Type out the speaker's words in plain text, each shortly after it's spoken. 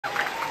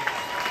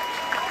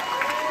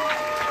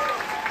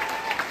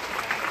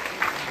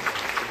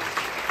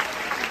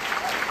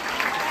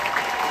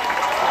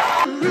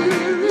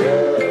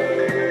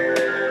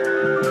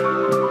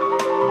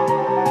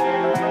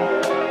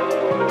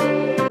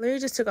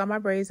just took all my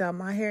braids out.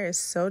 My hair is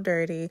so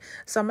dirty.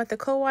 So I'm at the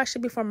co-wash it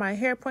before my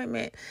hair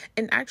appointment.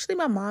 And actually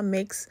my mom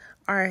makes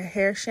our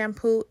hair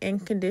shampoo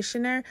and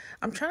conditioner.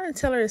 I'm trying to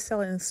tell her to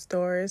sell it in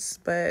stores,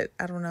 but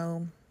I don't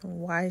know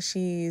why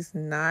she's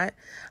not.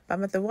 But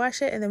I'm at the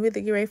wash it and then we'll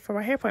get ready for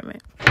my hair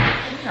appointment.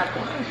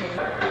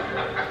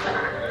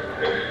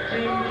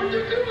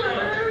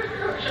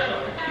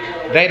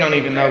 They don't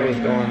even know what's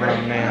going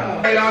on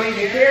now. They don't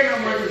even care no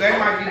more because they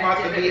might be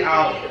about to be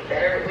out.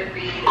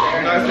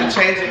 You know, it's a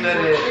changing of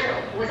it.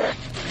 We'll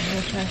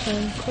try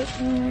some quick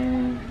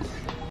ones.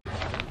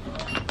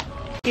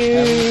 Thank you.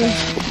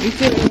 You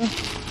too.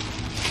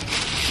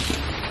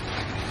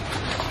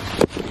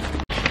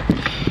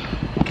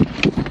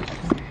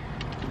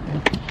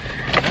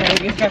 Alright,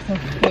 we just got some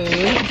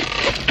food.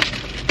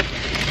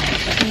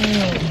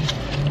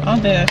 I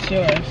don't think that's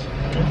yours.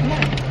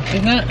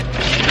 It's not?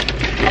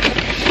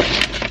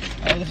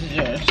 Oh, this is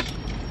yours.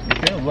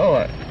 Good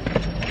Lord.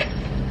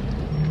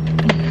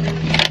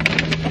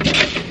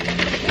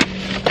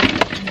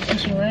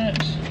 Chicken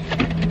ranch.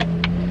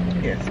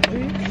 Yes,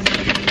 please.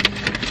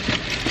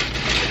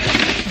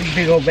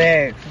 Big old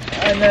bags.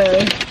 I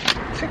know.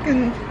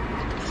 Chicken.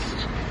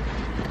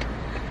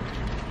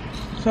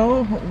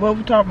 So, what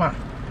we talking about?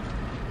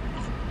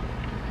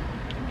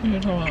 What are you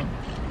talking about?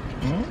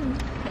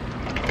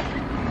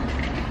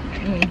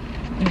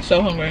 I'm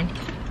so hungry.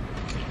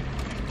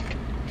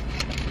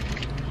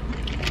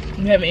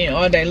 We haven't eaten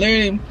all day.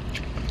 Literally,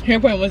 hair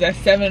appointment was at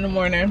 7 in the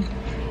morning.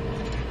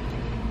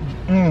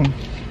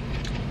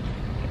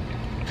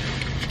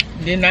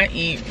 Did not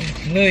eat.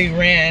 Literally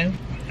ran.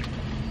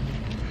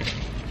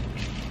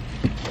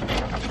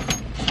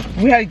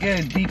 We had to get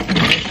a deep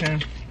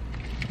condition.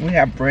 We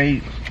have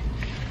braids.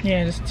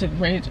 Yeah, just took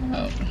braids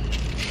out.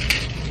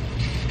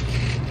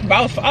 But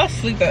I was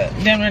asleep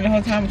damn near the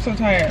whole time. I'm so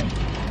tired.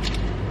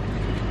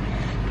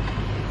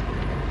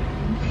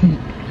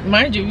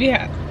 Mind you, we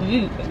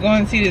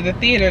going to see the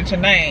theater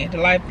tonight, the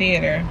live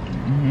theater.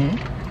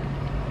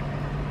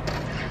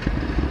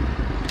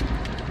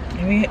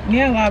 And we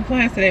had a lot of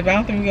plans today, but I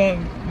don't think we're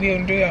going to be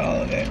able to do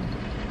all of it.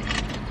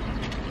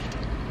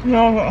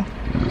 No,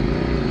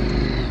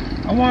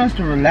 I want us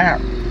to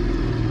relax.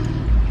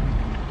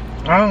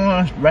 I don't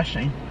want us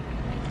rushing.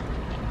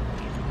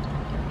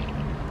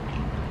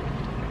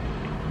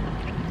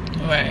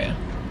 Right.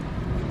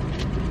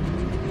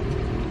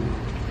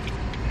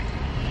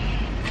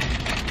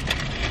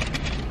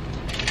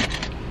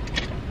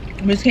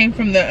 We just came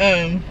from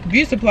the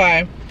beauty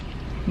supply.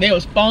 They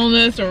was following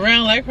us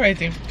around like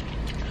crazy.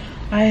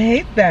 I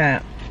hate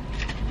that.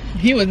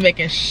 He was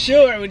making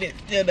sure we didn't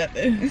steal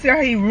nothing. You see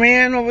how he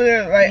ran over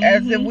there like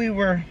as if we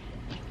were.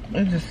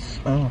 It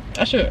just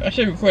I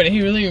should record it.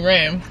 He really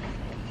ran.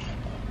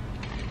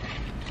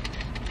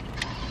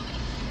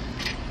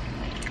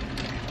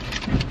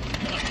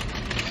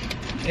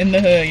 In the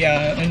hood,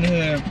 y'all. In the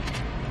hood.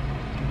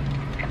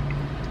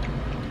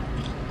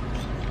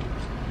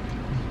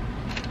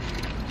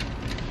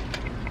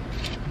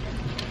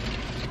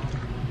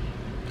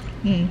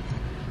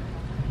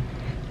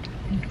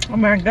 I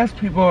mean, I guess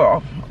people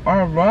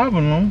are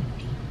robbing them.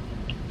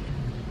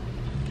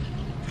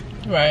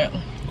 Right.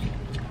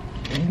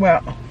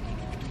 Well.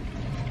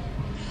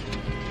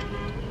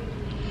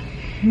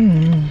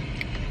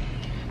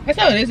 That's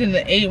how it is in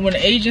when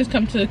the agents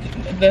come to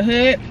the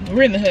hood.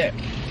 We're in the hood.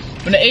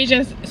 When the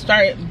agents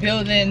start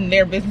building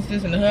their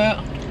businesses in the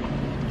hood.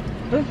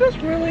 Is this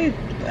really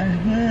a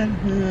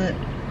hood?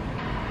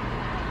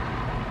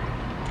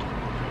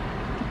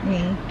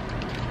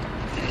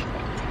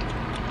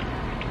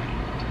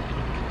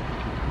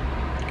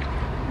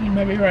 You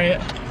might be right.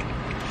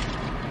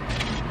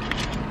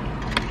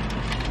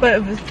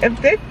 But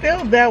if they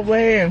feel that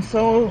way and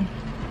so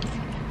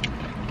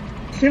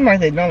seem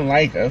like they don't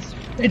like us.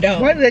 They don't.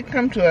 Why do they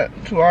come to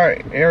our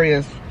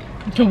areas?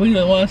 Because we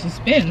don't want us to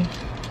spend.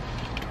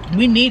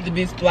 We need to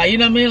be like, you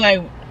know what I mean?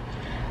 Like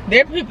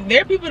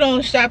their people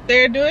don't shop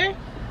there, do they?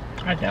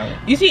 I doubt it.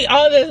 You see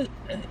all the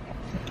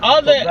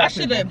I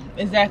should have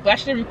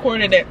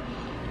recorded it.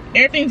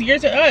 Everything's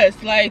geared to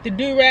us, like the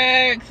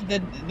do-rags,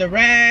 the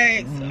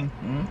rags.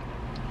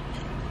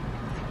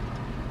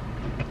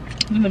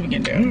 Nothing we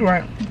can do. You're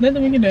right.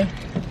 Nothing we can do.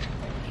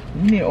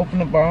 We need to open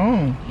up our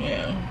own.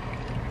 Yeah.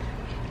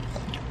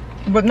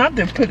 But not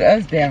to put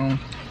us down.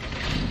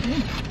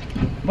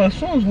 But as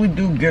soon as we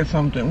do get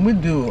something, we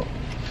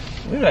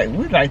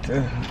like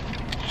to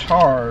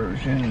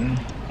charge and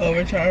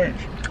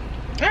overcharge.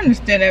 I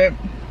understand that.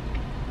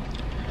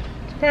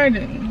 It's part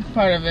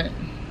of it.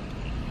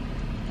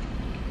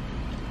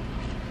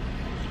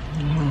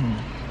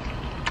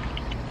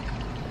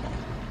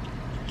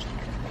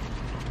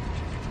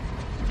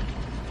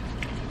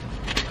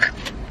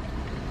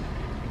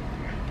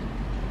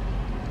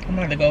 I'm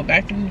going to go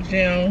back to the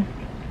gym.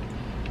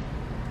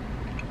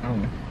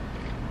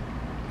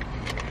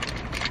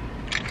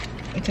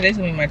 And today's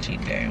going to be my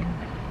cheat day.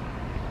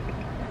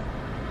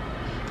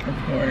 Of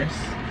course.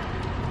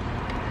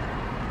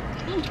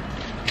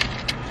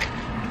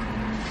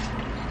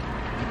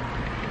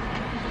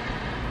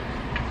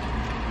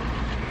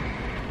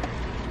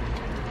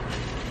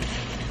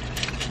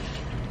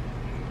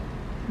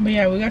 But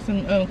yeah, we got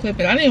some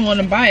clippings. I didn't want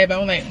to buy it, but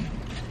I'm like,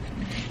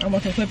 I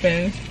want some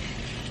clippings.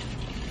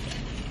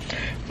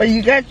 But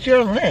you got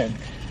your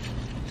length.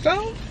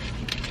 So,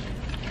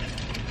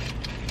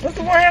 what's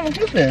the one having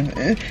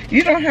clippings?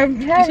 You don't have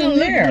It's hardly gonna look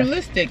there.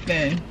 realistic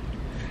then.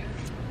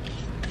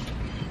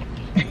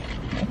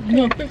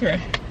 No, quicker.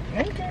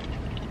 Okay.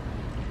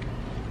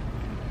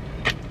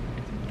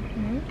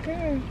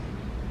 Okay.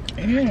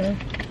 Yeah.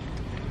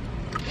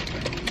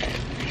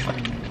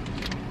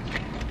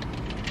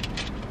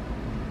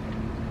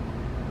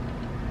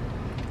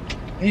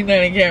 You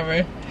got a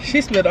camera.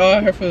 She split all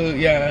her food,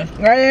 yeah.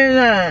 Right in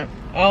line.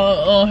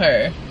 All on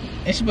her.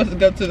 And she's supposed to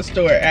go to the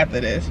store after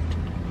this.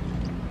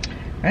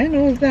 I didn't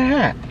know it was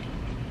that hot.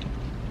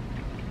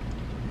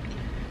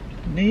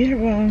 Do you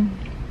have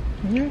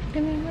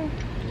napkin in there?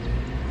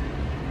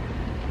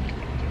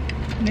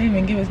 They didn't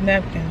even give us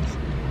napkins.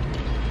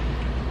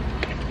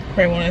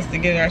 Probably want us to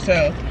get it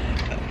ourselves.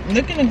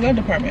 Look in the glove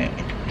department.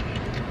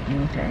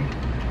 Okay.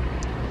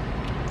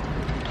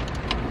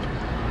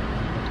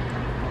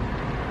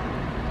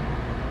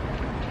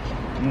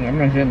 I'm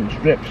not getting the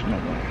strips no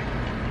more.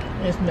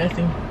 It's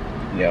messy.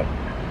 Yep.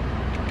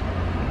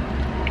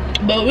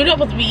 But we're not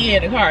supposed to be eating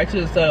in the car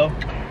too, so.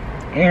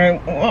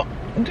 Alright, well,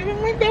 did we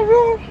make that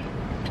rule?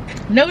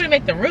 No, we didn't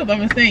make the rule, but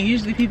I'm just saying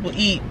usually people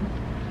eat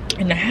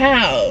in the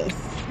house.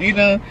 You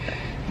know?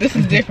 This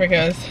is different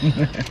because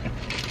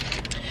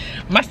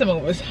my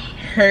stomach was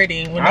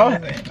hurting when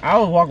I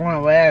was walking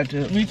around with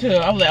attitude. Me too.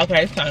 I was like,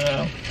 okay, it's time to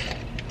go.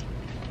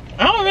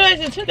 I don't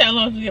realize it took that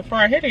long to get for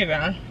our hair to get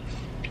done.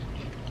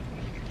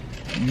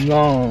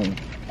 Long.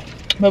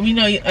 But we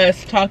know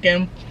us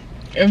talking,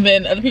 and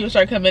then other people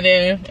start coming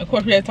in. Of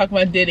course, we had to talk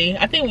about Diddy.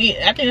 I think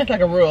that's like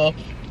a rule.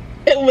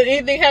 When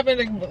anything happens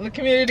in the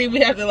community,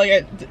 we have to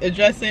like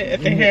address it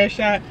at the hair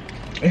shop.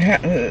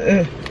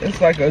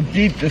 It's like a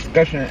deep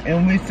discussion,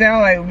 and we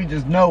sound like we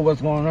just know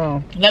what's going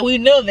on. Like we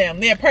know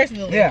them, yeah,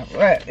 personally. Yeah,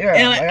 right. Yeah,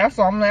 and like I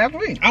saw them last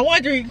week. I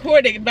wanted to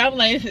record it, but I'm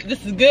like,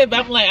 this is good.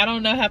 But I'm like, I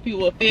don't know how people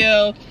will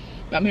feel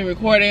about me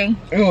recording.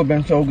 It would have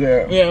been so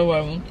good. Yeah,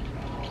 well.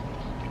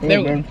 There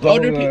was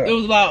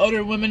a lot of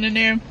older women in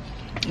there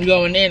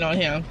going in on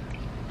him.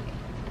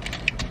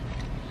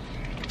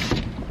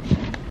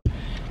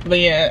 But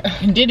yeah,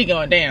 Diddy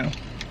going down.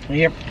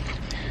 Yep.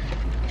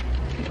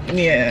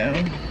 Yeah.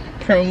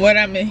 From what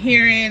I'm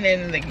hearing,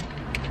 and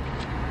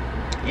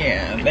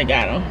yeah, they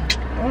got him.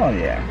 Oh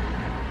yeah.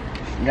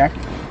 Yep.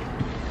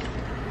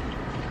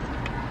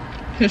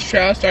 His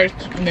trial starts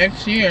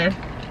next year.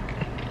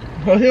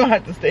 Well, he'll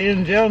have to stay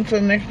in jail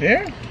until next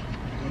year.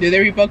 Did they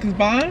revoke his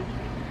bond?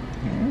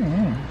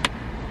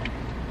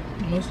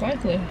 Most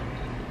likely.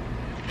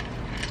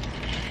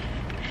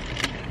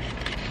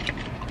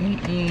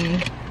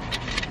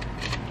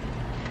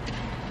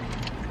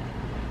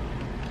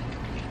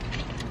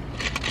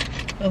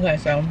 Okay,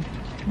 so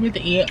we have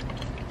to eat.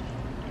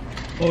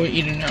 What we're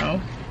eating now.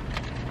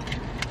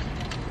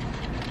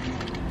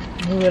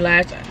 We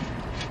relax.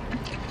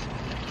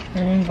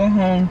 And go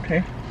home,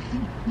 okay?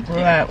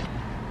 Relax.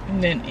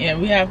 And then yeah,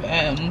 we have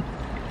to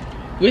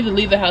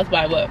leave the house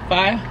by what,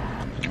 5?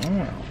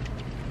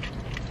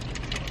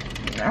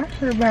 I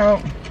said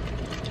about.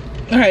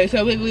 Alright,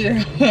 so we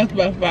leave the house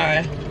by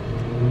 5.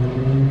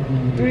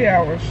 3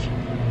 hours.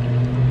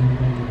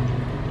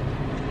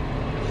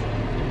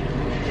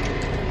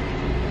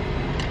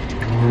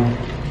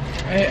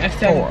 I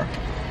still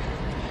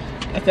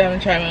haven't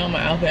tried on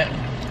my outfit.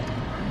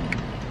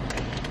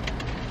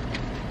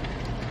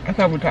 I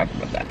thought we talked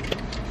about that.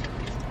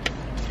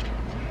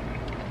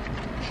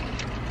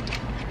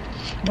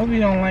 What if you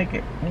don't like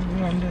it? What are we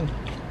gonna do?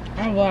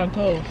 I have a lot of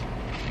clothes.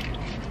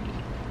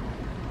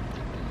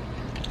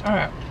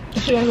 Alright,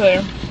 see you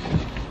later.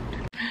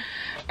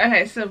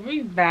 Okay, so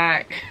we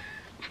back.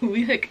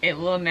 We took a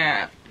little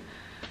nap.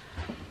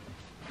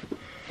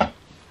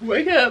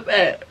 Wake up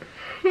at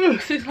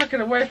 6 o'clock in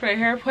the morning for a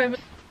hair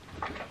appointment.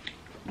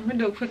 I'm gonna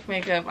do a quick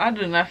makeup. I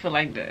do not feel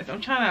like this. I'm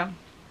trying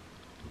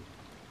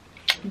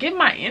to get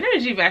my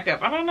energy back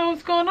up. I don't know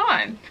what's going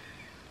on.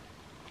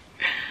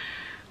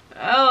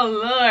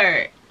 Oh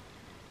Lord.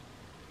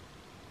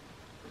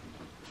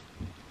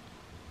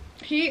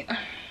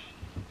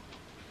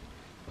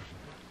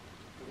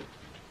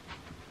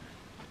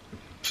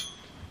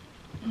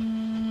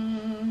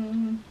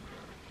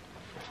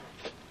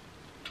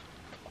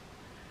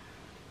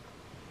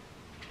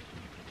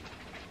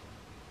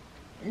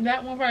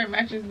 That one probably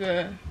matches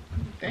the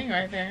thing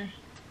right there.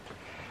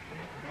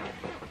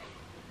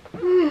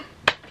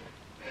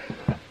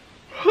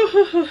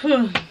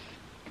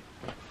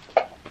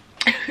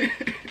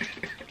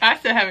 I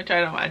still haven't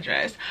tried on my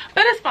dress,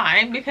 but it's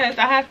fine because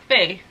I have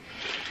faith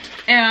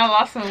and I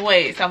lost some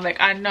weight, so I'm like,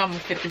 I know I'm gonna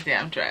fit this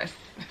damn dress.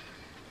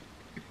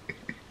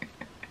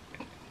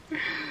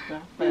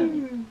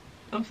 I'm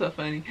so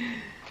funny.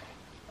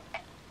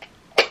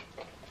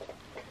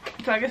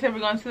 So like I said, we're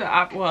going to the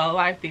opera, well,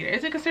 live theater.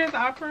 Is it considered the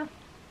opera?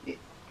 Yeah.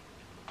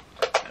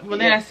 Well,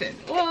 then I said,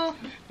 well,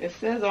 it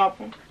says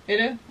opera.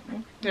 It is?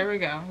 There we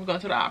go. We're going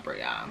to the opera,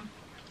 y'all.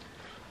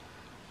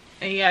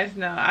 And you guys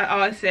know, I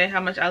always say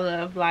how much I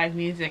love live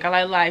music. I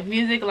like live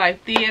music,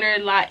 live theater,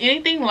 live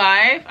anything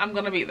live. I'm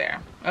gonna be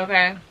there.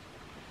 Okay.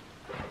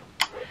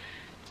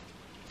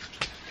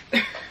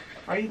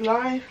 Are you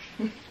live?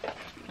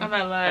 I'm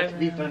not live. That'd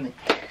be funny.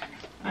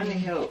 I need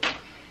help.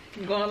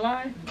 You going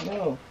live?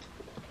 No.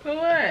 For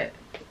what?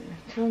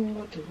 Tell me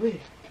what to wear.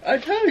 I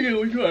tell you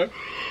what you are.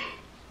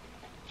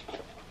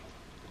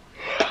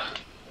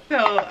 So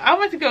I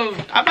went to go.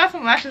 I bought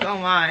some lashes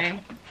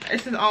online.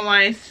 This is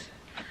online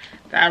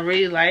that I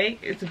really like.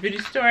 It's a beauty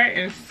store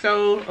and it's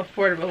so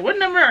affordable. What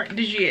number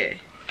did you get?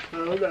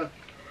 Hold on.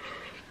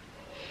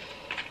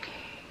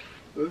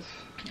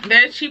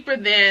 They're cheaper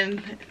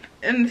than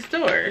in the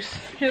stores.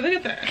 Here, look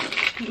at that.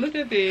 Look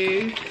at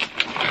these.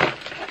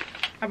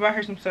 I bought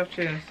her some stuff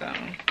too. So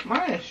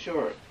mine is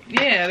short.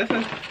 Yeah,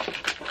 that's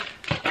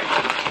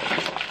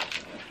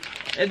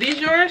Are these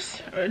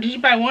yours? Or did you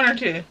buy one or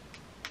two?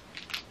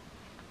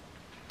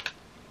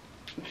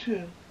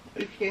 Two.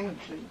 It came in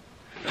two.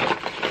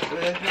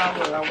 But that's not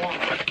what I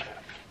want.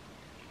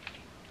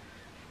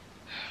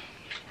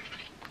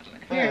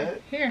 Here,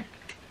 here.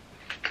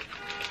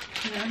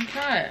 Yeah,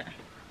 try it.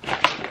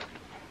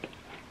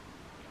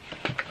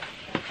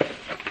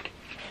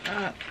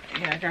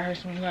 Yeah, I got her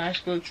some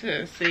lash glue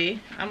too. See,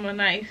 I'm a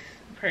nice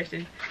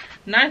person.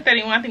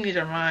 $9.31. I think these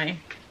are mine.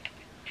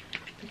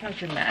 Look how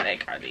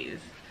dramatic are these.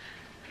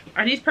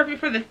 Are these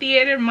perfect for the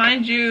theater?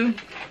 Mind you,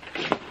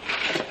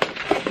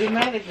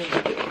 dramatic is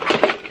good.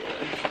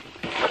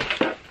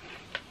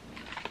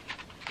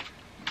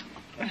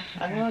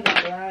 I know I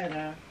got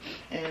liner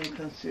and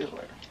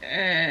concealer.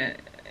 Did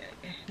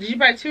you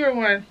buy two or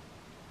one?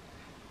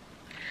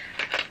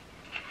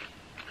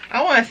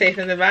 I want to say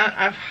something about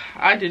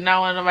I do not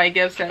want nobody to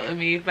get upset with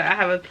me, but I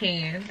have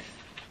opinions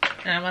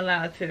and I'm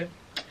allowed to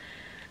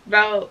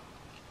about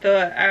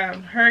the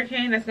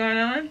hurricane that's going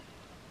on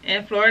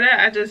in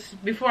Florida.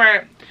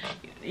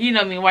 You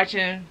know me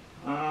watching.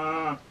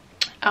 I'm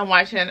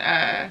watching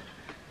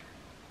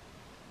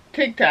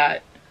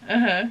TikTok.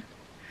 I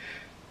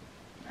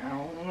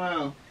don't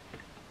know.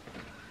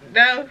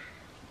 No.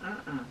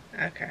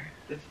 Okay.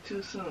 It's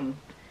too soon.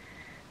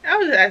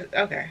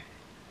 Okay.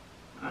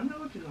 I know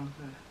what you're gonna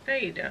say. No,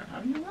 you don't.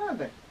 I'm not.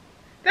 That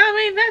don't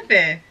mean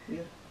nothing.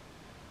 Yeah.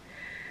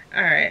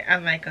 Alright,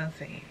 I'm not gonna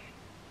say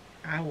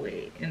it. I'll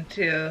wait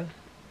until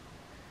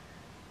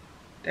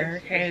the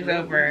hurricane's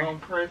over. We're gonna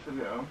pray for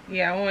them.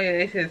 Yeah, I want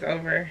it is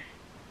over.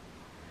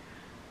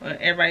 When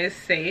everybody's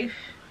safe.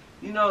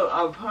 You know,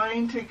 a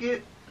plane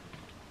ticket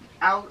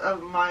out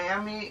of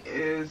Miami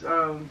is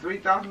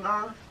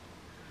 $3,000.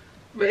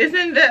 But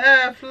isn't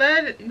the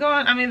flood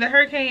going? I mean, the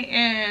hurricane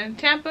in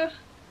Tampa.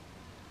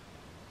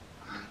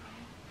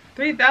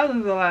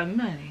 3,000 is a lot of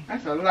money.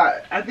 That's a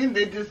lot. I think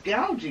they're just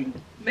gouging.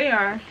 They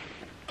are.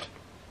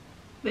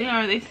 They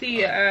are. They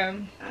see.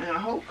 And I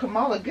hope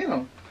Kamala get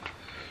them.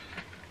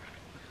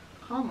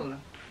 Kamala.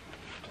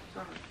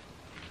 Sorry.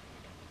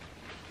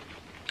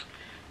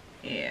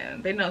 Yeah,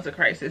 they know it's a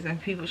crisis and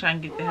people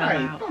trying to get the hell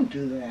out. Don't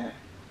do that.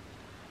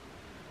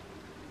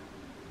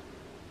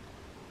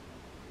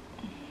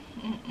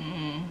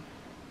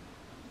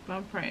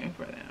 I'm praying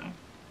for them.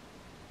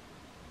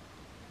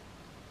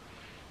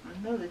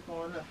 I know they're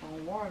going up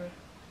on water.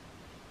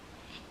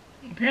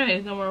 Apparently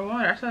there's no more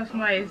water. I saw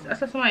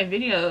somebody's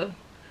video.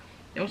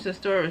 They went to the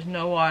store, there was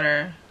no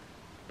water.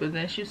 But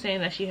then she was saying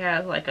that she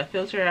has like a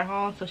filter at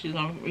home, so she's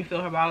gonna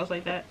refill her bottles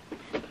like that.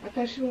 I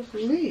thought she was to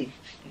leave.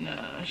 No,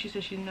 she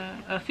said she's not.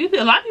 A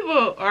lot of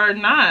people are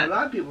not. A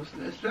lot of people,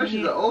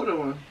 especially the older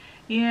ones.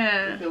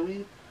 Yeah. So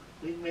we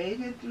made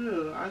it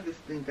through. I just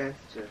think that's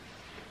just.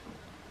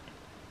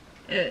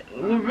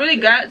 What really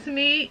got to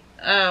me,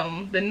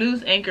 the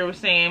news anchor was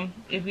saying,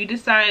 if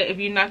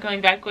you're not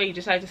going back away, you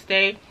decide to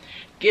stay,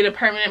 get a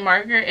permanent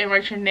marker and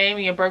write your name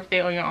and your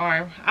birthday on your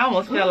arm. I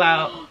almost fell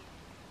out.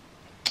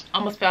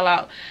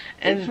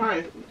 And they're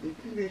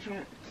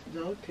trying.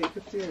 No, take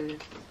it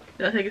serious.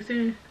 Don't take it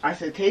serious? I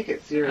said take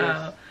it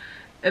serious.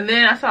 And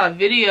then I saw a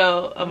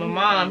video of a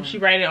mom. She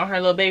writing it on her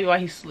little baby while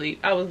he's asleep.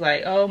 I was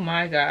like, oh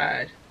my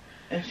god.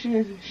 And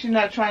she's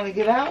not trying to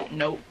get out?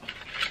 Nope.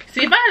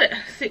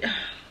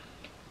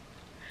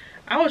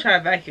 I would try to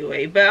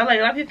evacuate, but like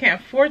a lot of people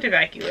can't afford to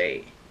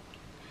evacuate.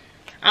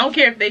 I don't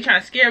care if they trying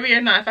to scare me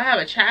or not. If I have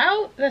a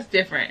child, that's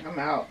different. I'm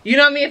out. You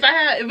know what I mean?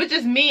 If it's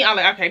just me, I'm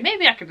like, okay,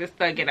 maybe I could just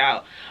thug it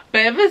out.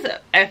 But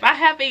if I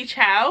have a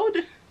child,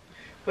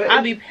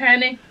 I'll be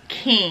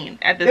panicking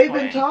at this point. They've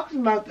been talking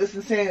about this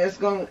and saying it's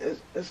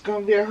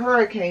gonna be a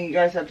hurricane. You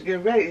guys have to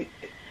get ready.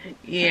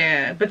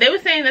 Yeah, but they were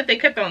saying that they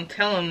kept on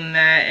telling them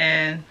that,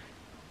 and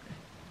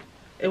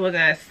it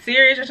wasn't as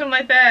serious or something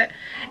like that.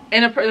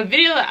 And the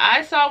video that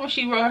I saw when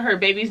she wrote her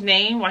baby's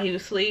name while he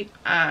was asleep,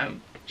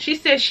 she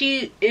said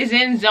she is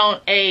in zone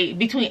A,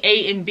 between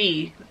A and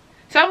B.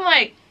 So I'm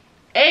like,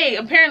 A,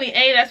 apparently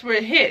A, that's where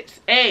it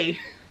hits, A.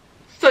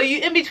 So you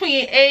in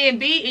between A and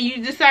B and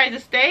you decide to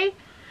stay?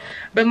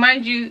 But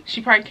mind you,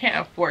 she probably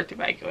can't afford to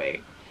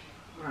evacuate.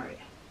 Right.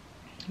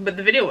 But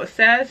the video was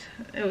sad.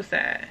 It was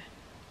sad.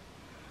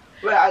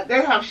 Well,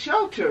 they have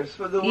shelters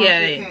for the ones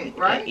that can't,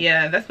 right?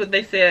 Yeah, that's what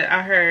they said.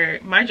 I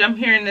heard. Mind you, I'm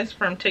hearing this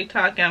from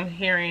TikTok. I'm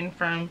hearing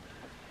from.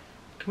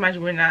 Mind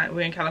you,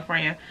 we're in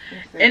California.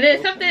 And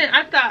then something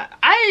I thought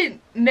I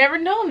never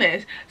known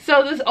this.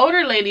 So this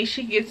older lady,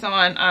 she gets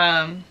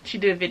on. She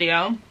did a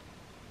video.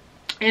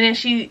 And then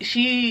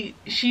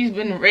she's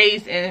been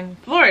raised in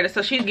Florida,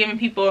 so she's giving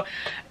people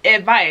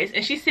advice.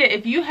 And she said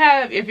if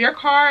your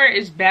car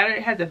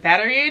has a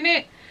battery in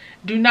it,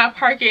 do not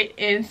park it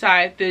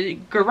inside the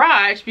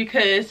garage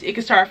because it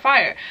could start a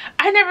fire.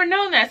 I never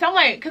known that, so I'm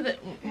like, cause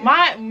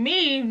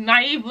me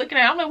naive looking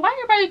at it, I'm like, why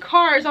everybody's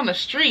car is on the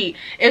street?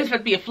 It was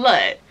supposed to be a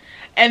flood.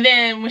 And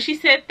then when she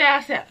said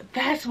that, I said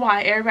that's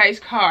why everybody's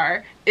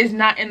car is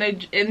not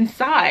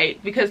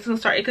inside because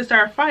it could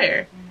start a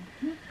fire.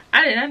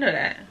 I did not know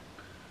that.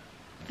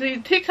 See,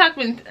 TikTok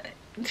been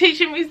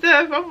teaching me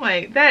stuff. I'm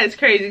like, that is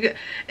crazy.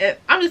 And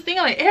I'm just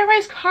thinking, like,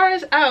 everybody's car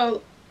is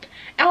out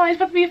and it's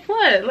about to be a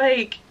flood.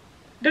 Like,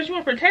 don't you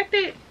want to protect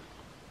it?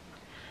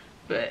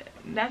 But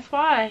that's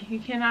why you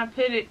cannot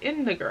put it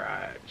in the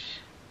garage.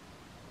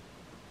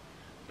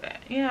 But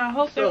yeah, I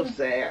hope so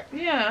sad.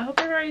 Yeah, I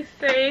hope everybody's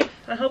safe.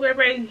 I hope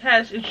everybody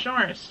has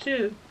insurance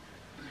too.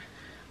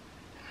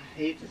 I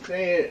hate to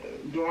say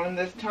it during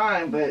this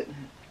time, but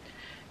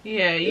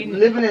yeah, you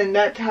living in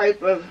that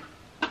type of.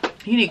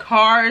 You need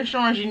car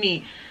insurance, you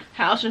need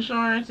house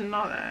insurance and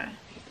all that.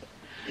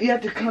 You have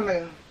to come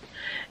in.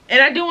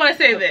 And I do want to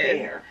say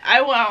this.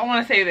 I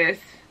want to say this.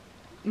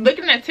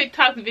 Looking at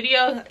TikTok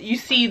videos, you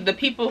see the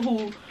people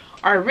who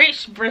are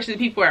rich versus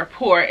people who are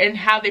poor and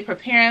how they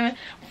preparing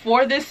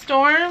for this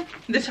storm.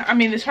 The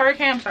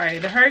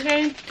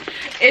hurricane.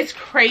 It's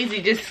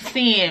crazy just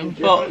seeing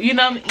both. You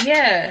know,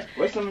 yeah.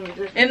 What's some of the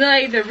difference? And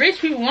like the rich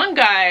people, one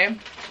guy,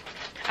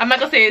 I'm not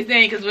gonna say his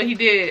name because what he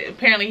did,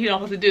 apparently he don't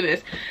supposed to do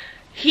this.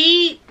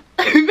 He's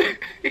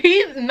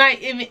not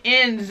even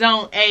in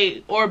zone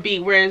A or B,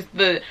 whereas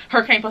the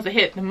hurricane supposed to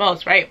hit the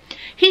most, right?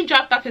 He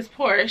dropped off his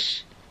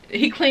Porsche,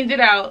 he cleaned it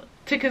out,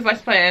 took his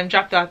license plate and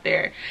dropped out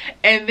there.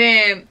 And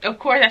then of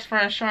course that's for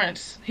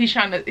insurance. He's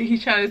trying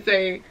to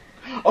say,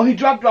 oh, he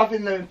dropped off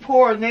in the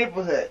poor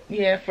neighborhood.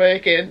 Yeah, for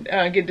it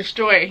can get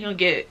destroyed. He'll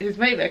get his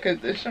money back because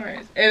of the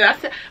insurance. And I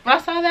said, when I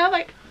saw that, I was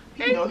like,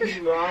 you know he's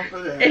wrong for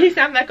that. And he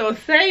sounded like gonna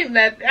say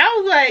that. I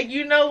was like,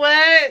 you know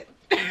what?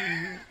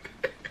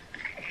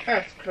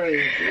 That's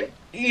crazy.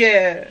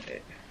 Yeah,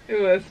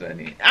 it was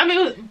funny. I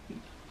mean,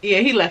 yeah,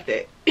 he left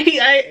it.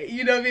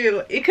 You know what I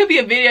mean? It could be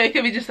a video. It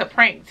could be just a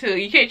prank too.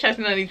 You can't trust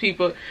none of these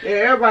people. Yeah,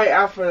 everybody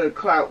out for the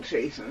clout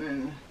chasing.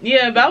 And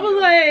yeah, but I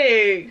was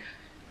like,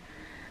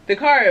 the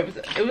car.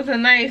 It was a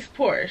nice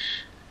Porsche,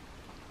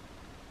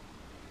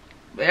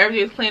 but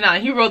everything was cleaned out.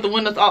 He rolled the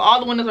windows. All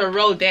the windows were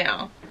rolled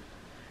down,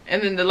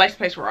 and then the license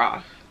plates were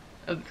off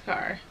of the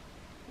car.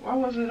 Why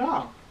was it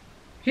off?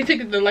 He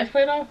took the license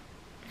plate off.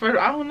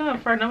 I don't know.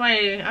 For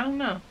nobody, I don't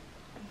know.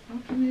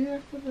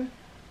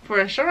 For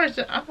insurance,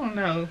 I don't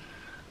know.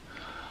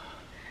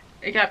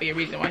 It gotta be a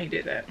reason why he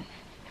did that.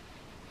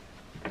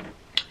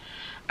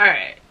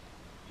 Alright.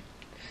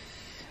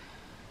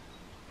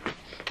 I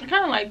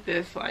kinda like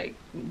this, like,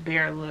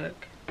 bear look.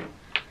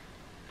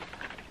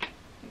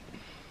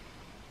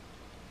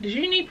 Did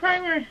you need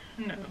primer?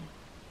 No.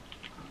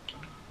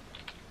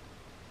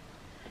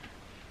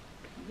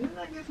 Didn't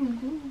I get some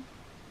glue?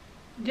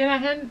 Then I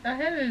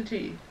handed it to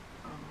you.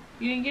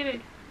 You didn't get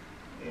it?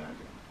 Yeah, I did.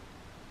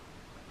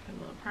 Put a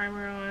little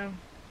primer on.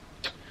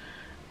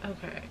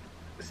 Okay.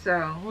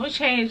 So, we'll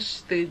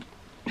change the...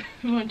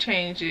 we're going to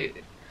change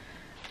it.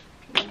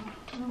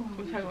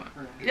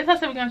 Yes, I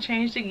said we're going to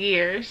change the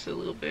gears a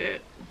little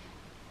bit.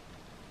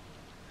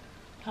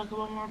 Talk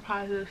about more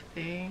positive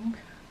things.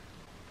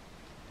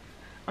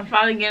 I'm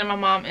finally getting my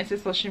mom into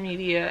social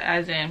media,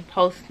 as in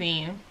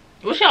posting.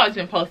 Well, she always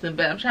been posting,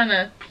 but I'm trying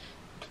to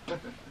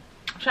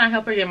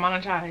help her get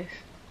monetized.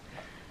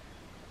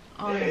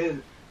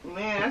 Man,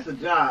 that's a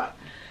job.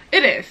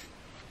 It is.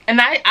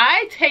 And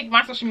I take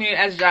my social media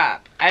as a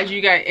job. As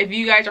you guys, if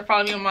you guys are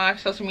following me on my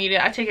social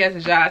media, I take it as a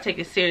job. I take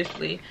it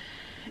seriously.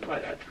 You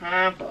got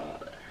time for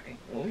all that.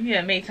 Well,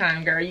 yeah, make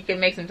time, girl. You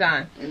can make some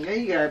time. And then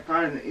you gotta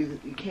find,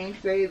 you can't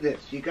say this.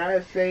 You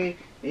gotta say,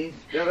 and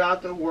spell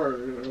out the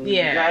word.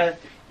 Yeah.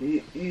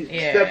 You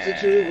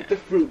substitute it with the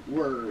fruit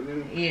word.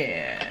 And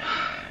yeah.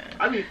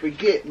 I be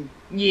forgetting.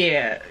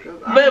 Yeah.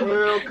 I'm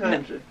real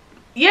country.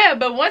 Yeah,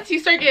 but once you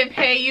start getting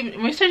paid,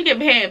 when you start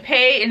getting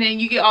paid, and then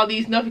you get all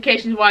these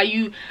notifications why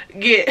you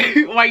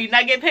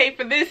not getting paid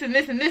for this and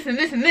this and this and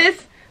this and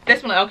this,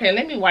 that's when, like, okay,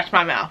 let me watch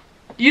my mouth.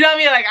 You know what I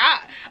mean? Like,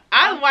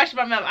 I watch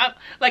my mouth.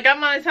 I'm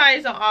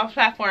monetized on all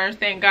platforms,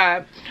 thank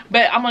God,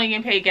 but I'm only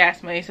getting paid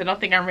gas money, so don't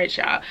think I'm rich,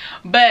 y'all.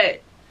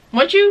 But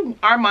once you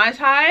are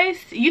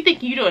monetized, you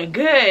think you're doing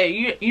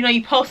good. You know,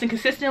 you posting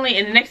consistently,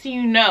 and the next thing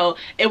you know,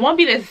 it won't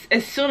be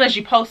as soon as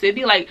you post it. It'd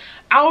be like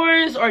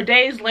hours or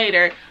days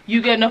later,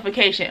 you get a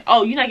notification.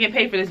 Oh, you're not getting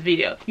paid for this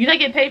video. You're not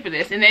getting paid for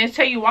this, and then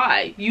tell you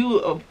why.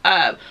 You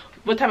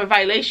what type of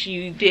violation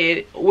you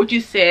did, what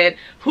you said,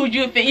 who'd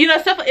you offend, you know,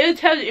 stuff. It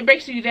tells you, it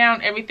breaks you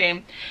down,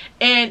 everything.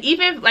 And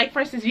even like,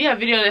 for instance, you have a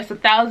video that's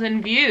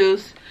 1,000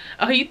 views.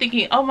 Okay, you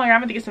thinking, oh my god,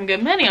 I'm gonna get some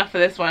good money off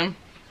of this one.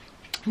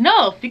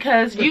 No,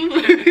 because you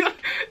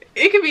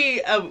it could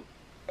be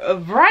a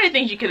variety of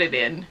things you could have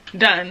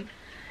done.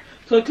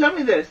 So tell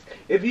me this: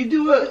 if you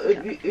do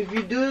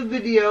a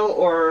video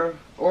or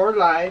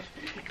live,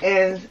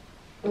 and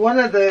one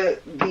of the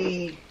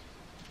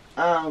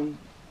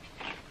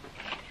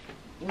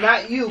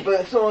not you,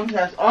 but someone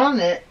that's on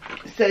it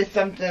says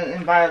something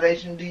in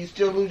violation, do you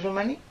still lose your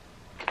money?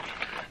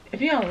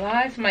 If you don't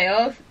lie to somebody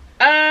else,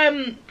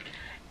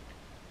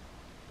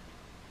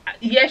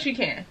 yes you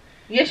can.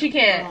 Yes you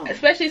can. Oh.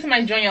 Especially if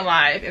somebody join your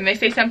live and they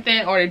say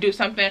something or they do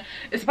something,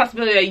 it's a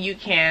possibility that you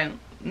can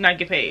not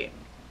get paid.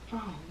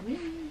 Oh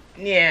man.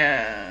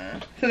 Yeah.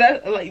 So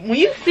that, like, when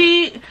you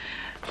see,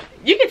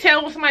 you can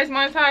tell when somebody's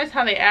monetized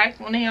how they act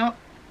when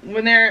they're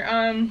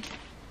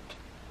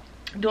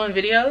doing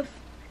videos.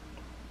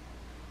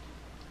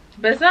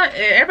 But it's not,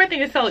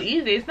 everything is so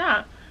easy. It's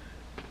not.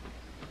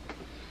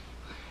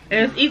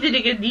 And it's easy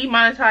to get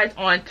demonetized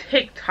on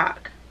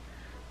TikTok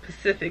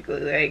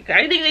specifically. Like,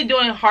 I think they're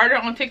doing harder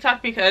on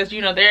TikTok because,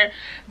 you know, they're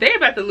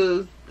about to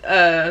lose,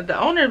 the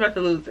owner's about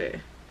to lose it.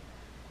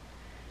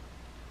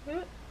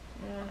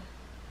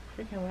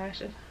 Freaking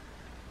lashes.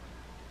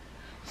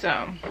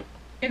 So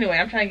anyway,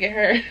 I'm trying to get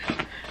her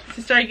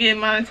to start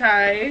getting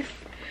monetized,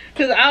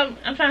 because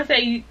I'm trying to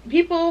say,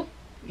 people,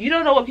 you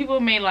don't know what people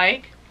may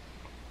like.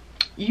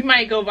 You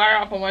might go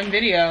viral off of one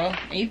video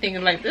and you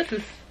thinking like, this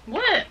is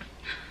what,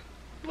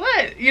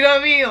 you know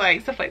what I mean,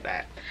 like stuff like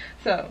that.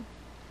 So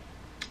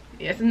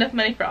yeah, it's enough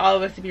money for all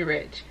of us to be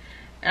rich.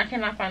 And I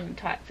cannot find the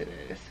top to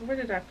this. Where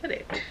did I put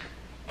it?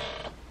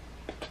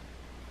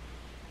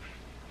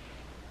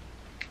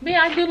 But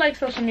yeah, I do like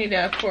social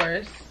media, of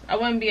course. I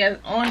wouldn't be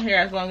on here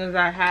as long as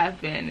I have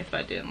been if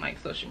I didn't like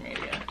social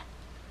media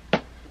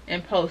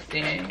and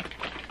posting.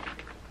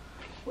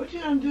 What you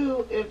gonna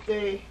do if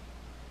they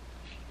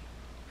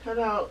cut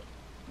out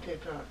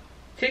TikTok?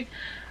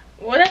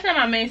 Well, that's not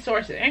my main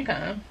source of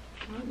income.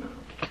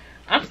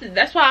 I know.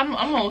 That's why I'm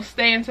gonna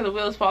stay until the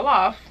wheels fall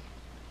off.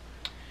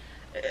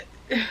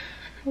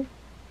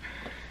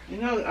 You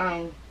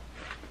know,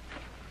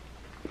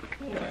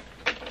 What?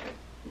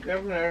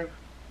 Governor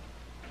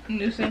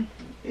Newsom?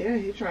 Yeah,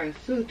 he's trying to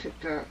sue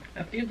TikTok.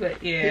 A few,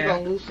 but yeah. He's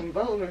gonna lose some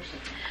voters.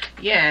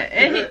 Yeah,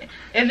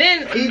 and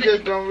then he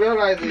just don't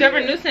realize it.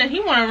 Governor Newsom, he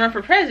want to run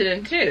for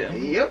president too.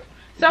 Yep.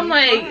 So I'm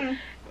like,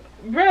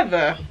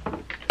 brother.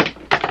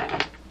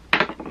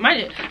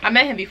 I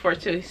met him before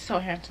too. He's so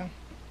handsome,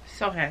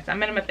 so handsome. I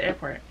met him at the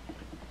airport.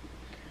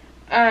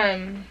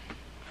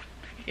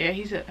 Yeah,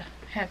 he's a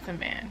handsome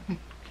man.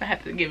 I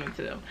have to give him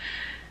to them.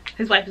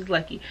 His wife is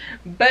lucky,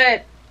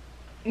 but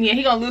yeah,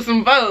 he gonna lose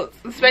some votes,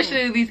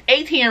 especially these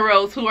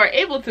 18-year-olds who are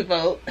able to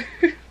vote.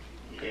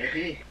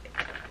 Yeah,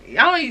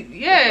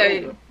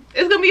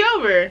 it's gonna be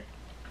over.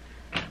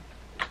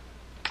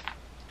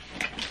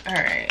 All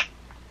right.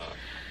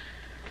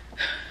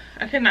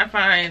 I could not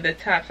find the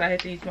top, so I had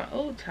to use my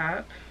old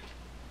top,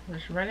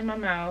 which is right in my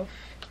mouth.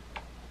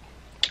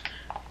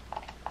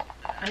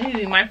 I need to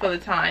be mindful of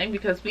the time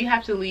because we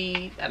have to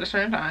leave at a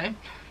certain time.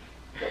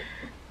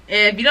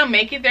 And if you don't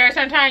make it there at a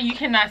certain time, you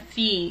cannot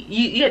see.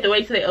 You have to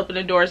wait till they open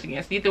the doors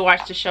again. So you have to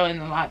watch the show in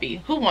the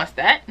lobby. Who wants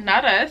that?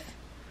 Not us.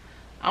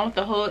 I want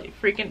the whole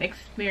freaking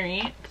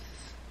experience.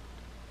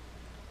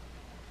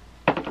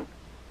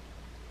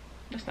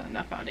 That's not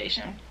enough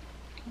foundation.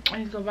 I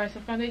need to go buy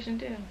some foundation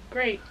too.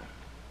 Great.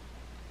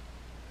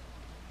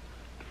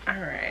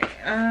 Alright.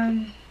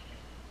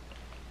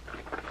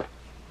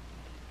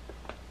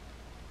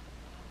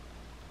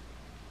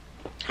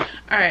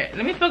 Alright,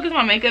 let me focus on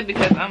my makeup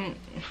because I'm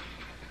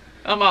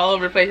all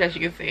over the place, as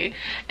you can see.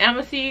 And I'm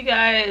gonna see you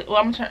guys. Well,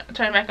 I'm gonna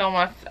turn back on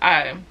once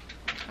I'll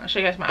show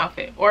you guys my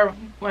outfit, or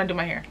when I do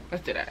my hair.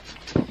 Let's do that.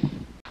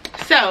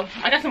 So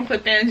I got some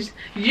clip-ins.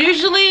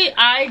 Usually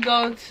I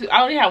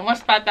only have one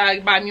spot that I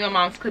buy me and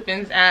my mom's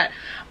clip-ins at,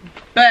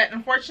 but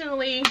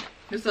unfortunately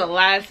this is a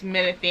last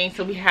minute thing,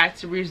 so we had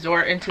to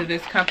resort into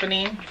this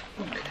company.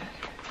 Okay.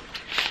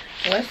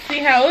 Let's see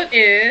how it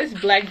is.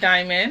 Black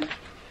Diamond.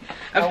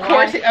 Of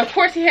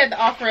course he had to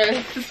offer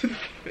us.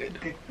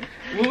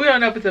 Well, we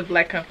don't know if it's a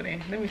black company.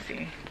 Let me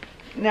see.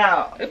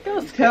 Now,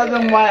 tell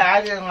them why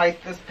I didn't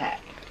like this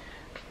pack.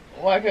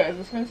 Why? Because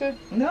it's expensive?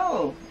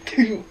 No.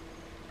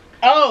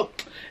 Oh,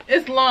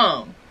 it's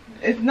long.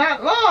 It's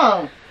not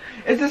long.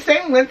 It's the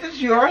same length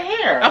as your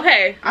hair.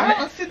 Okay. I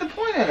don't see the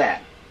point of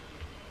that.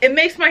 It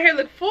makes my hair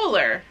look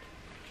fuller.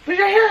 But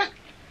your hair,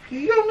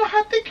 you don't know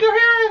how thick your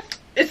hair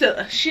is.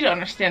 She don't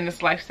understand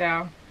this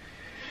lifestyle.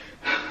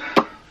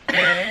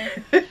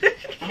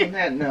 On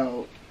that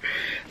note.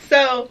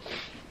 So,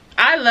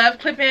 I love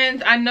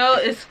clip-ins. I know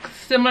it's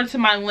similar to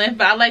my length,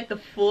 but I like the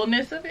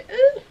fullness of it.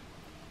 Ooh.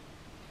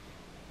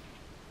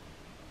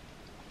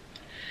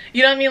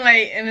 You know what I mean?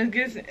 Like, and it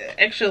gives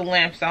extra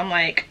length, so I'm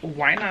like,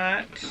 why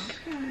not?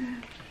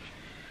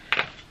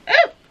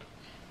 Okay.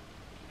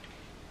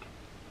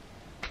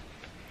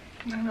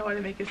 I don't know why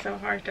they make it so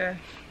hard to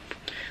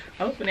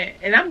open it.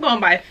 And I'm going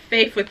by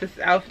faith with this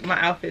my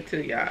outfit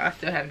too, y'all. I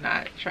still have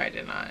not tried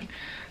it on,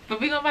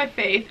 but we going by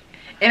faith.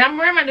 And I'm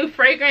wearing my new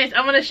fragrance.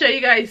 I'm gonna show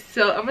you guys.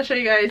 So I'm gonna show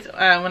you guys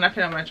when I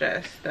put on my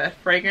dress, the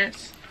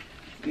fragrance.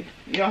 You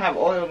don't have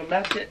oil to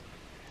match it?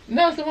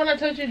 No, it's the one I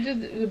told you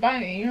just to buy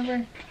me. You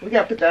remember? We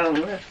gotta put that on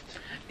the list.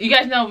 You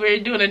guys know we're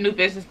doing a new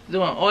business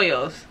doing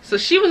oils. So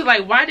she was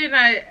like, why didn't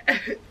I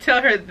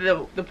tell her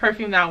the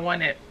perfume that I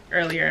wanted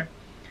earlier?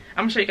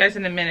 I'm gonna show you guys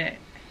in a minute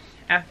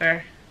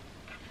after.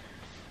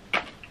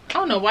 I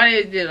don't know why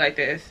they did it like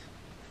this.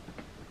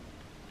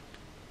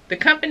 The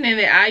company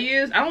that I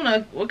use, I don't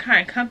know what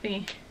kind of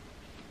company.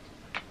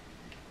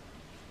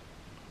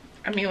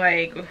 I mean,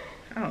 like,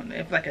 I don't know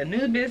if like a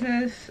new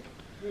business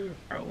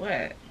or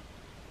what.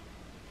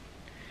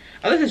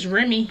 Oh, this is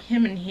Remy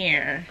Him and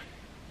Hair.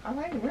 I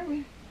like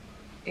Remy.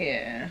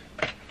 Yeah.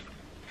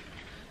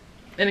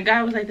 And the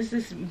guy was like, this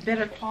is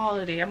better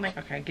quality. I'm like,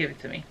 okay, give it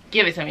to me.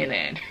 Give it to me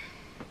then.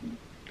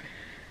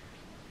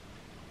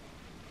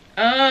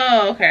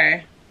 Oh,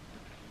 okay.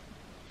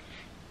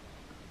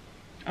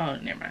 Oh,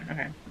 never mind.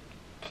 Okay.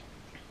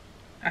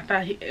 I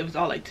thought it was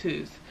all like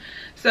twos.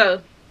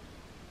 So,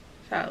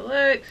 that's how it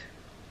looks.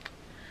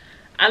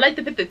 I like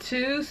to put the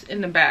twos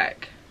in the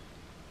back.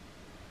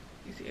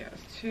 You see how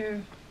it's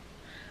two.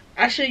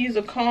 I should use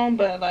a comb,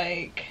 but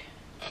like,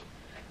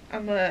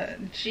 I'm a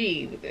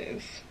G with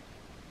this.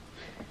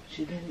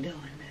 She's been doing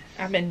this.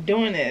 I've been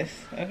doing this,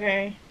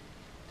 okay?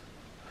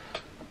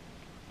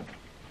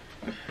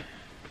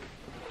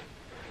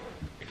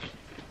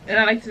 And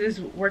I like to just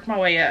work my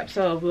way up.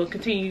 So we'll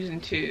continue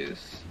using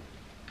twos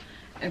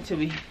until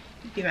we,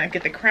 you know,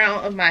 get the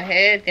crown of my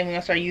head. Then we're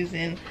gonna start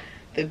using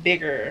the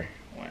bigger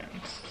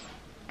ones.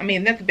 I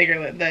mean, not the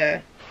bigger,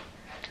 the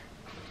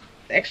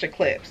extra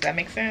clips. That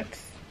makes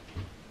sense?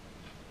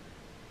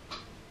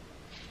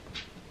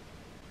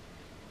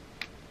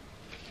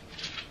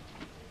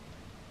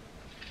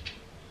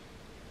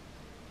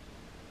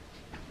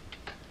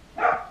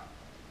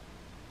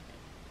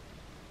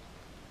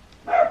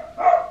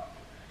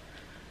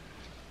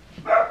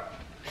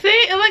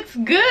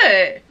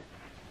 Good.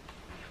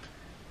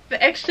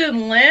 The extra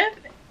length.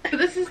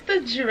 This is the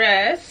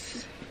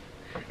dress.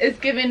 It's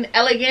giving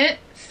elegant,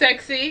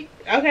 sexy,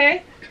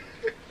 okay?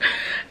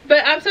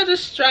 But I'm so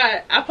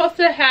distraught. I'm supposed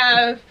to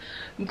have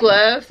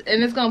gloves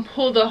and it's gonna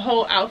pull the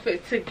whole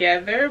outfit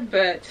together,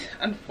 but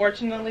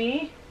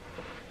unfortunately,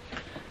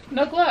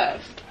 no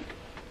gloves.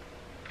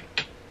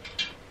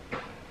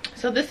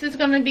 So this is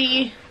gonna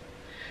be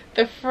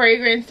the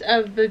fragrance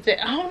of the day.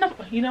 I don't know.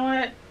 You know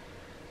what?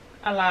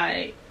 I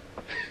lied.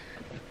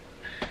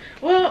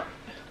 Well,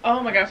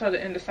 oh my gosh, I was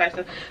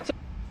indecisive. So,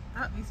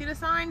 oh, you see the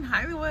sign?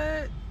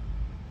 Hollywood.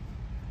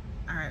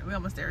 All right, we're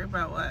almost there. We're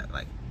about what,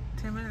 like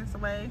 10 minutes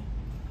away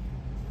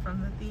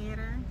from the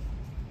theater.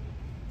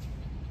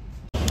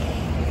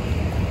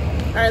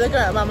 All right, look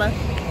up, mama.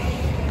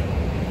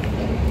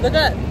 Look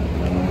up.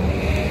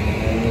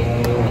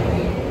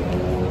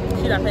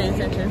 She's not paying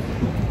attention.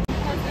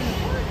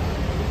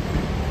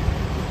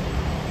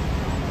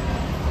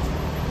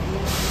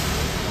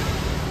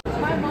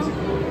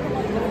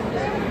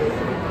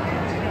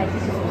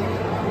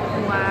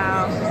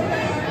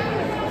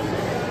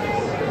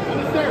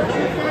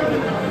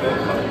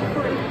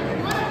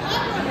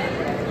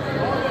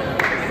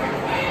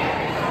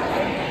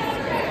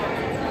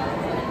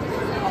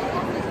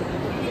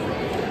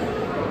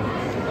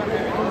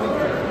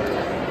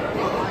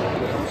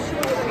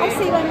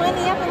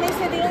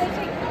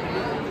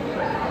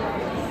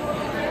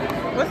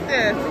 What's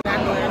this?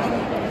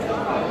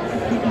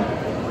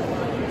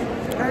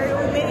 Alright,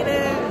 we made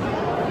it.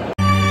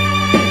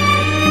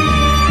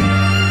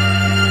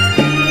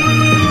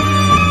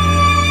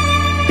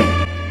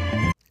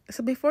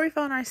 So before we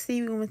found our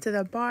seat, we went to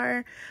the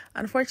bar.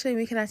 Unfortunately,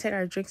 we cannot take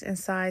our drinks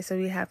inside, so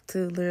we have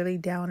to literally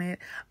down it.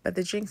 But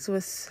the drinks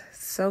was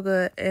so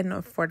good and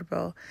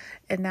affordable.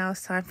 And now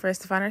it's time for us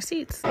to find our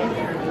seats.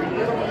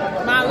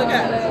 Mom, look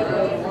up.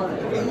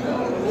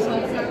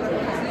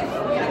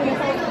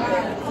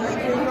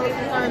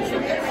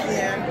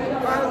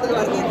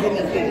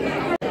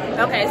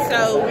 Okay,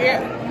 so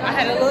I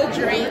had a little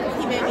drink.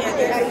 He made me a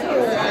good.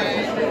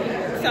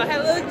 So I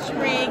had a little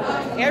drink.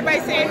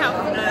 Everybody's saying how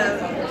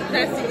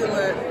fancy you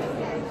look.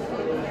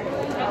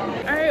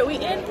 Alright, we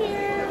in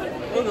here.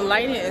 Oh, the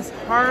lighting is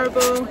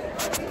horrible.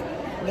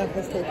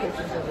 Let's take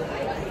pictures of it.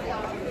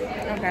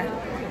 Okay.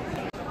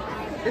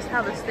 This is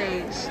how the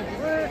stage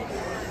looks.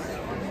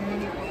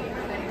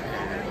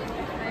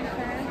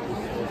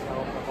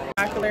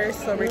 Binoculars,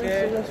 so we're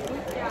good.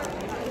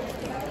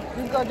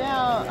 You go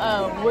down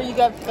where you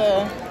got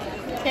the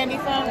candy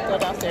from. Go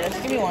downstairs.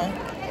 Give me one.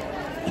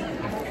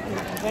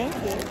 Thank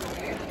you.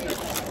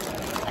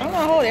 I don't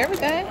want to hold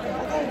everything.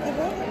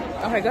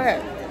 Okay, go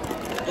ahead.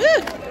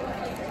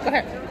 Go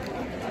ahead.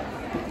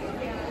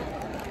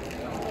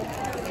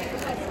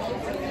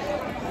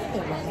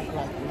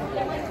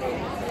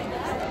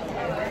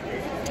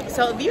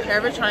 So if you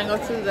ever try and go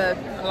to the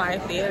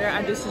live theater,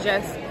 I do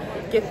suggest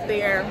get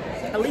there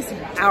at least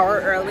an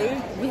hour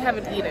early. We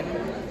haven't eaten.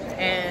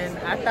 and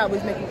I thought we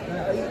was making.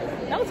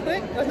 That was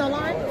quick. There's no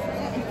line.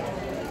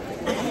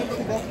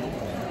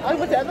 Oh, you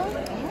went to the other one?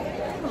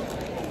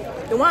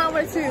 The one I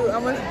went to,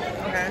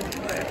 okay.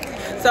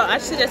 So I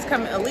should just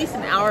come at least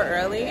an hour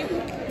early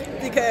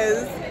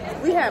because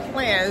we have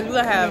plans. We're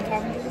gonna have.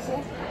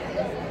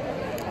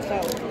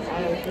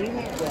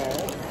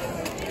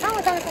 How am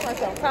I talking to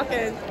myself?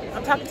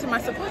 I'm talking to my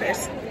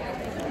supporters.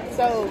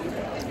 So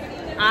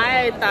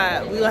I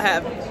thought we would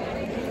have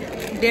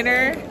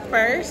dinner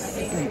first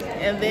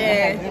and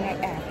then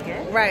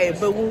right,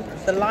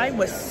 but the line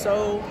was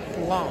so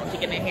long to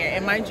get in here.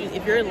 And mind you,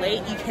 if you're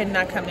late, you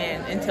cannot come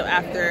in until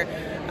after.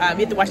 You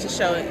have to watch the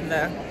show in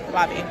the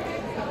lobby.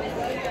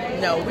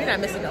 No, we're not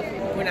missing them.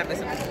 We're not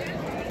missing them.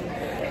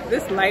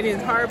 This lighting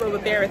is horrible,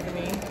 but bear with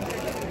me.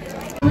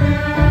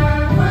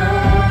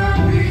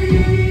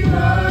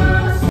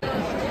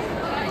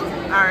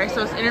 Alright,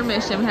 so it's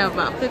intermission. We have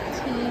about 15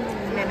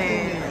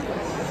 minutes.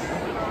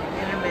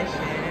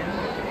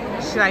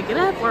 Intermission. Should I get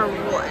up or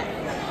what?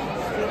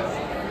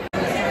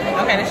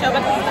 Okay, the show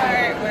about to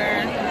start.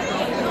 We're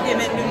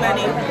giving new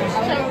money.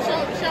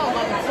 Show.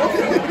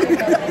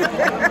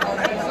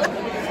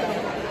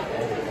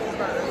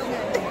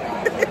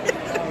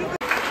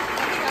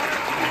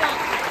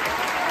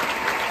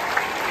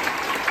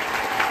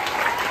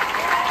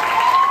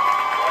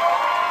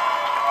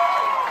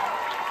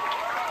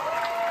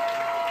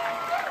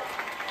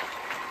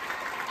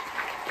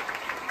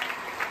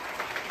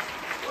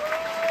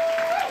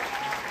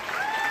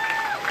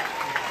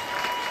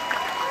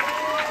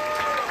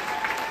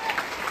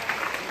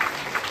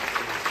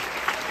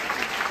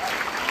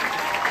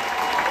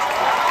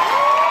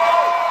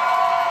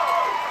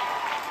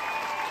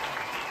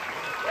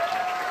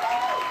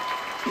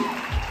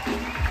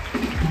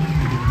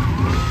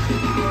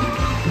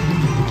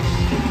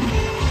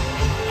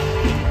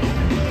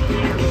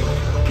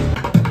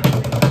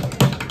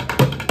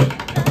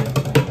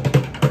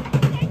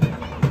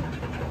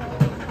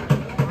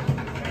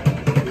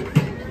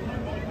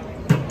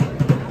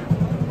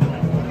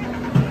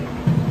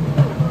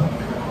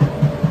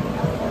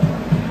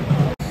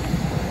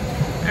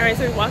 Alright,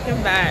 so we're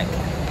walking back.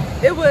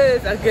 It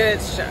was a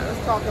good show.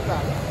 Let's talk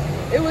about it.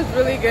 It was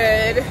really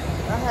good.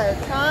 I had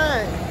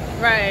time.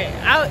 Right.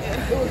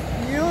 It was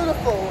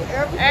beautiful.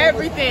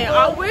 Everything.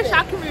 I wish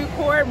I could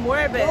record more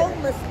of it. No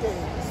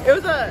mistakes.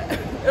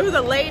 It was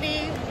a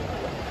lady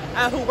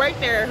who worked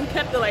there who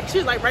kept she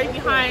was like right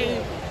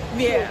behind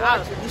me.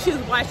 She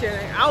was watching.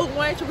 I was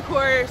wanting to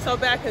record so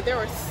bad because they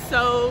were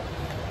so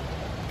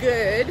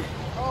good.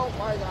 Oh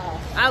my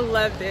gosh. I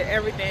loved it.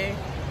 Everything.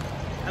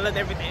 I loved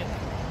everything.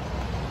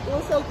 It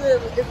was so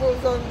good. If it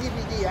was on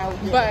DVD, I would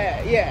get it.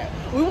 But yeah,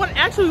 we want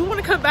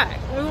to come back.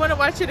 We want to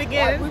watch it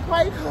again. We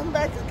probably come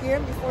back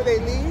again before they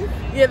leave.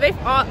 Yeah,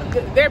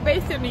 they're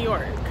based in New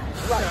York.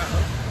 Right.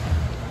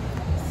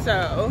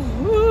 So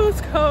ooh, it's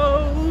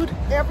cold.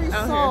 Every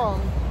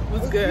song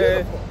was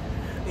good. Beautiful.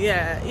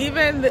 Yeah,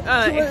 even it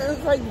was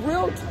like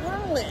real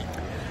talent.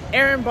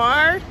 Aaron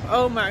Barr.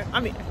 Oh my!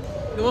 I mean,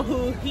 the one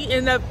who he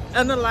ended up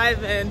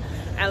unaliving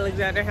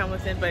Alexander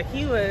Hamilton, but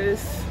he was.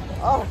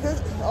 Oh, his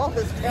talent.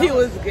 He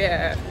was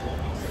good.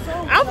 So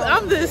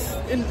I'm just.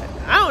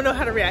 I don't know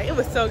how to react. It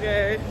was so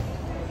good.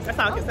 That's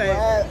all I can say.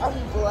 I'm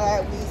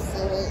glad we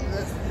said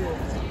let's do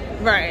it.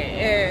 Right,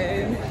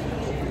 and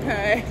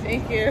okay,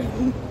 thank you.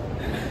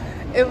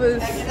 It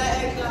was.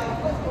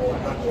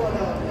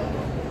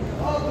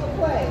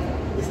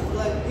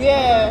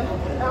 Yeah.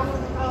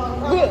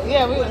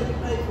 We went.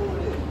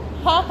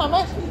 Huh? How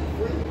much?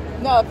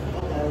 No.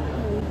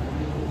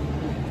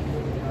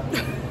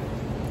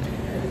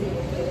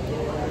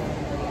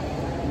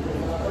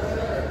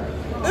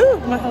 Ooh,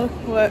 my whole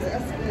what?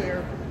 That's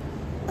weird.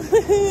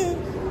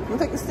 You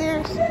take the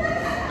stairs?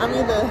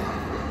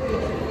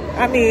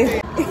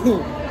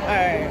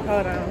 Alright,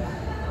 hold on.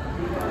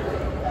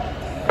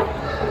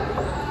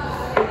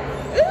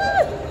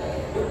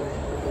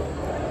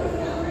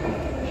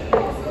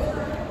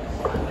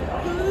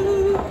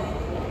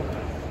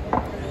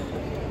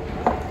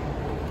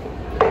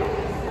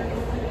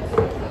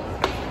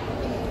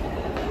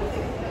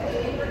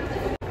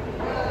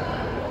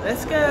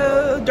 Let's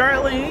go,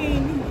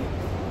 darling.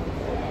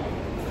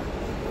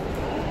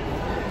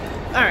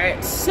 All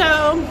right,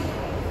 so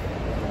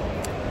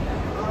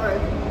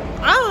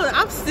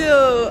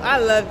I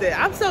loved it.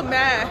 I'm so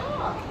mad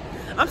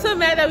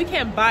that we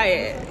can't buy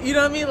it. You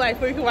know what I mean?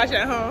 Like, we can watch it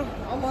at home.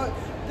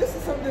 This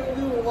is something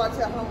we will watch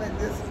at home at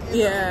this.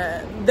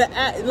 Yeah,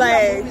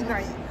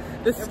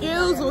 the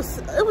skills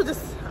it was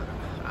just,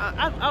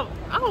 I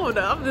don't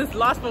know. I'm just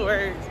lost for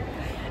words.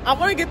 I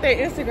want to get their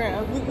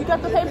Instagram. You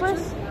got the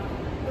papers?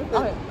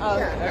 Okay. Oh,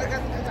 okay.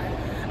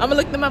 I'm gonna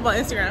look them up on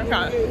Instagram.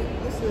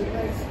 This is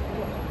nice.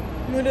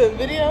 You wanna do a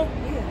video?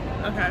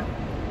 Yeah. Okay.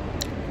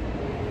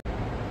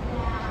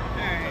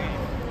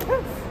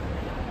 Alright.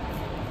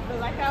 But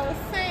like I was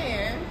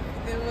saying,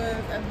 it was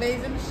an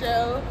amazing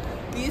show.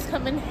 These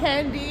come in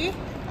handy.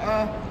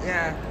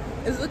 Yeah.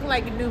 It's looking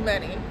like new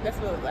money. That's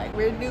what it looks like.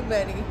 We're new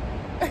money.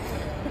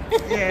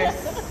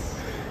 Yes.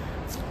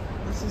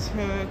 This is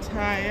her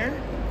attire.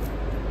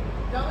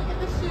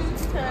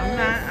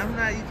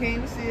 You can't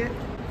even see it.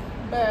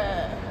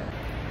 But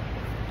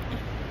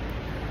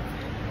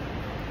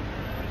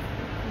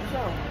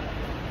So,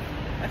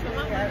 that's what they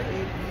my got mom a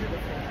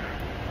beautiful.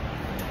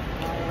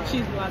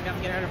 She's vlogging.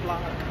 I'm getting her to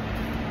vlog.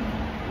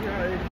 You know,